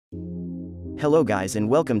Hello guys and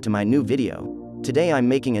welcome to my new video. Today I'm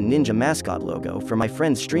making a ninja mascot logo for my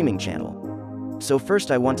friend's streaming channel. So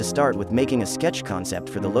first I want to start with making a sketch concept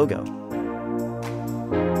for the logo.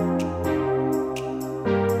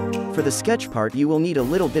 For the sketch part you will need a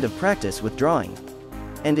little bit of practice with drawing.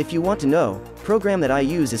 And if you want to know, program that I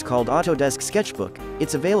use is called Autodesk Sketchbook.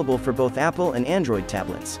 It's available for both Apple and Android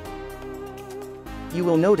tablets. You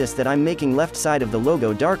will notice that I'm making left side of the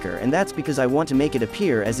logo darker, and that's because I want to make it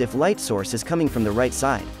appear as if light source is coming from the right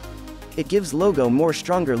side. It gives logo more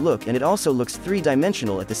stronger look and it also looks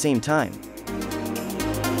three-dimensional at the same time.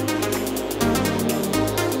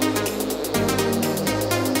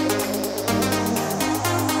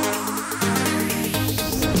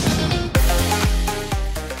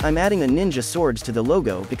 I'm adding a ninja swords to the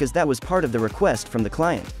logo because that was part of the request from the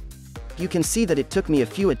client. You can see that it took me a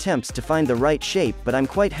few attempts to find the right shape, but I'm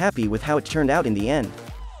quite happy with how it turned out in the end.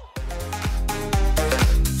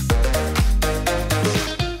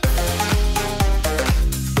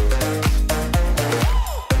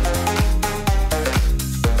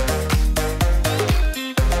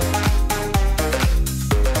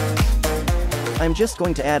 I'm just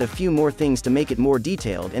going to add a few more things to make it more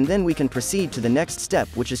detailed, and then we can proceed to the next step,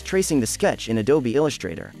 which is tracing the sketch in Adobe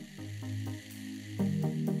Illustrator.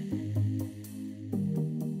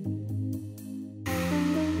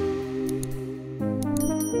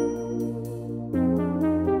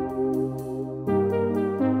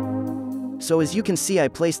 So as you can see, I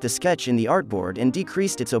placed the sketch in the artboard and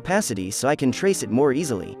decreased its opacity so I can trace it more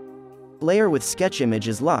easily. Layer with sketch image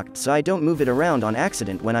is locked so I don't move it around on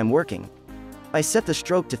accident when I'm working. I set the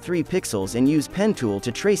stroke to 3 pixels and use pen tool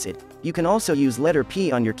to trace it. You can also use letter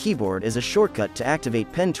P on your keyboard as a shortcut to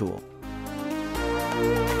activate pen tool.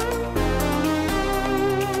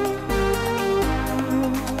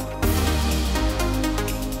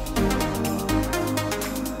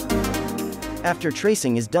 After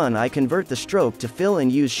tracing is done, I convert the stroke to fill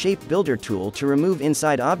and use Shape Builder tool to remove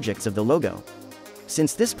inside objects of the logo.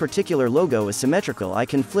 Since this particular logo is symmetrical, I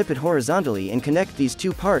can flip it horizontally and connect these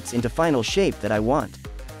two parts into final shape that I want.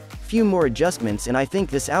 Few more adjustments and I think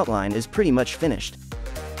this outline is pretty much finished.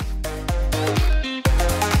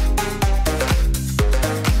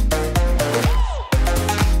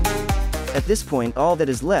 At this point, all that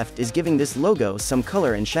is left is giving this logo some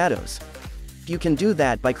color and shadows. You can do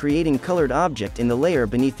that by creating colored object in the layer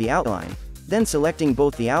beneath the outline, then selecting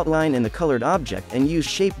both the outline and the colored object and use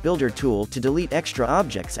Shape Builder tool to delete extra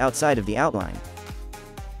objects outside of the outline.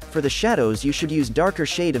 For the shadows, you should use darker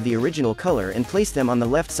shade of the original color and place them on the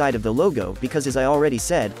left side of the logo because, as I already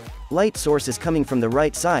said, light source is coming from the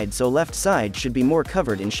right side, so left side should be more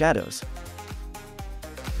covered in shadows.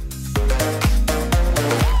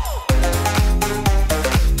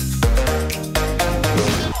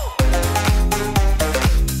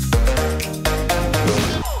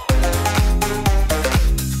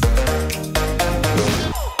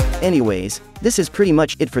 Anyways, this is pretty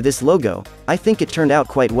much it for this logo. I think it turned out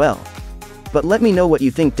quite well. But let me know what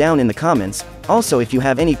you think down in the comments. Also, if you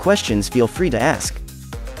have any questions, feel free to ask.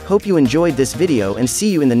 Hope you enjoyed this video and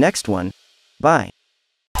see you in the next one. Bye.